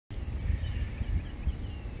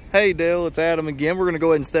Hey Dale, it's Adam again. We're going to go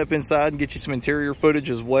ahead and step inside and get you some interior footage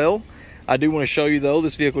as well. I do want to show you though,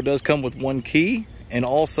 this vehicle does come with one key and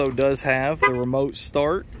also does have the remote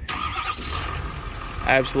start.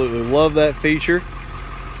 Absolutely love that feature.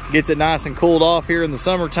 Gets it nice and cooled off here in the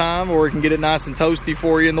summertime, or it can get it nice and toasty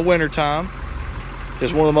for you in the wintertime.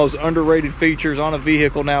 Just one of the most underrated features on a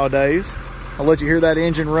vehicle nowadays. I'll let you hear that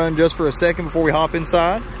engine run just for a second before we hop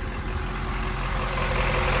inside.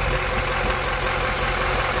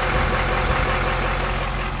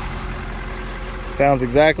 Sounds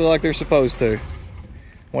exactly like they're supposed to.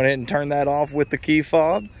 Went ahead and turned that off with the key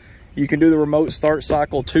fob. You can do the remote start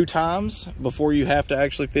cycle 2 times before you have to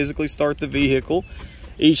actually physically start the vehicle.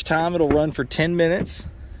 Each time it'll run for 10 minutes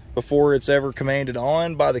before it's ever commanded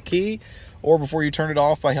on by the key, or before you turn it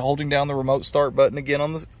off by holding down the remote start button again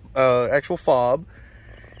on the actual fob.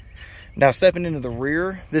 Now stepping into the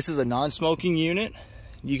rear, this is a non-smoking unit.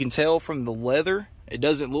 You can tell from the leather, it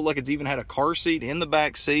doesn't look like it's even had a car seat in the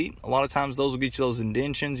back seat. A lot of times those will get you those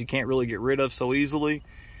indentions you can't really get rid of so easily.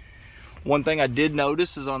 One thing I did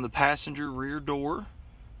notice is on the passenger rear door,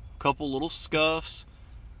 a couple little scuffs.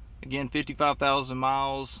 Again, 55,000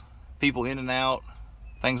 miles, people in and out,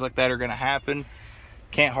 things like that are going to happen.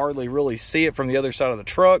 Can't hardly really see it from the other side of the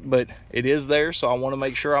truck, but it is there, so I want to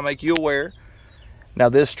make sure I make you aware. Now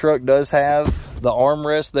this truck does have the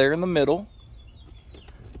armrest there in the middle,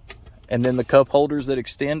 and then the cup holders that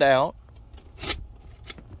extend out.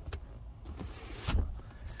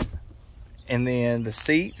 And then the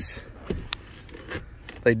seats,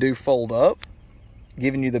 they do fold up,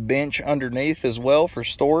 giving you the bench underneath as well for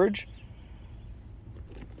storage.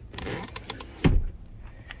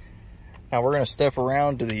 Now we're going to step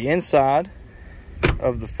around to the inside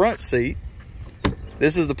of the front seat.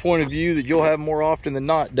 This is the point of view that you'll have more often than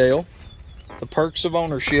not, Dale. The perks of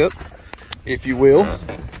ownership, if you will.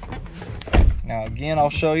 Now again, I'll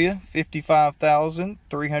show you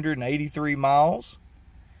 55,383 miles.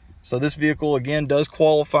 So this vehicle again does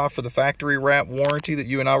qualify for the factory wrap warranty that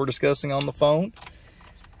you and I were discussing on the phone.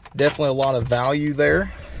 Definitely a lot of value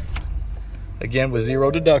there. Again, with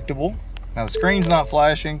 0 deductible. Now the screen's not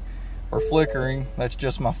flashing or flickering. That's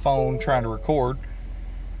just my phone trying to record.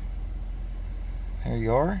 There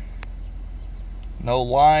you are. No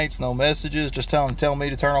lights, no messages, just tell me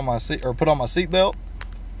to turn on my seat or put on my seatbelt.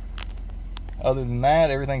 Other than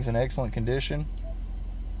that, everything's in excellent condition.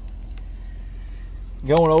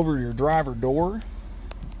 Going over to your driver door,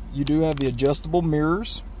 you do have the adjustable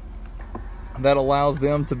mirrors. That allows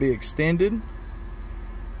them to be extended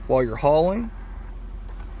while you're hauling,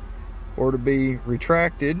 or to be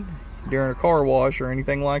retracted during a car wash or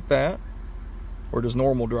anything like that, or just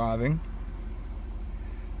normal driving.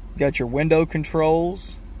 Got your window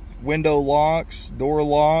controls, window locks, door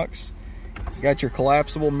locks. Got your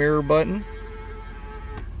collapsible mirror button.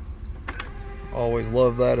 Always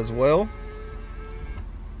love that as well.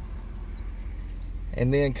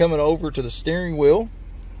 And then coming over to the steering wheel.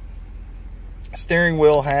 Steering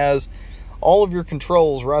wheel has all of your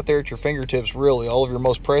controls right there at your fingertips, really. All of your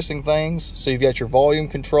most pressing things. So you've got your volume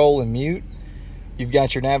control and mute. You've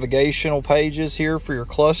got your navigational pages here for your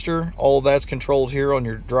cluster. All of that's controlled here on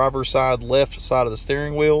your driver's side, left side of the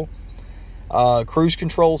steering wheel. Cruise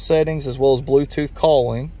control settings as well as Bluetooth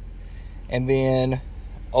calling. And then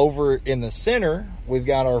over in the center, we've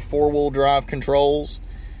got our 4-wheel drive controls.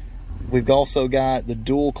 We've also got the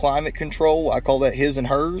dual climate control. I call that his and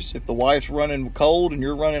hers. If the wife's running cold and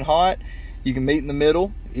you're running hot, you can meet in the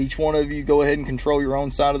middle. Each one of you go ahead and control your own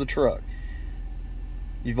side of the truck.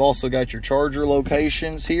 You've also got your charger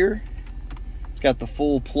locations here. It's got the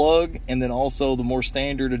full plug and then also the more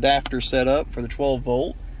standard adapter set up for the 12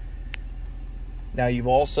 volt. Now you've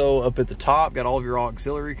also up at the top got all of your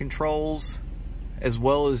auxiliary controls, as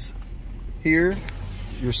well as here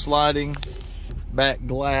your sliding back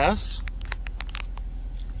glass.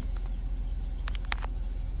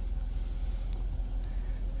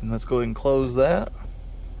 And let's go ahead and close that.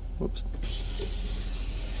 Whoops.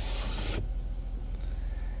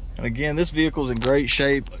 And again, this vehicle is in great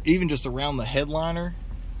shape, even just around the headliner.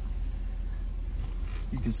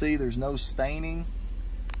 You can see there's no staining,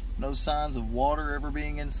 no signs of water ever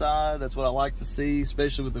being inside. That's what I like to see,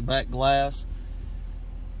 especially with the back glass.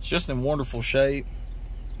 It's just in wonderful shape.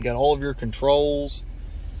 You got all of your controls,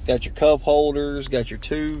 got your cup holders, got your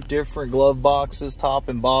 2 different glove boxes, top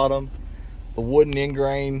and bottom, the wooden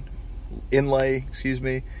inlay,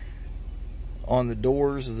 on the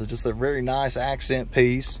doors is just a very nice accent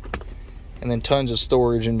piece, and then tons of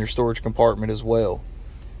storage in your storage compartment as well.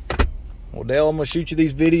 Well, Dale, I'm gonna shoot you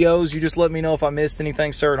these videos. You just let me know if I missed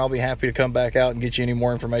anything, sir, and I'll be happy to come back out and get you any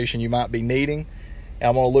more information you might be needing. And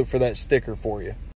I'm gonna look for that sticker for you.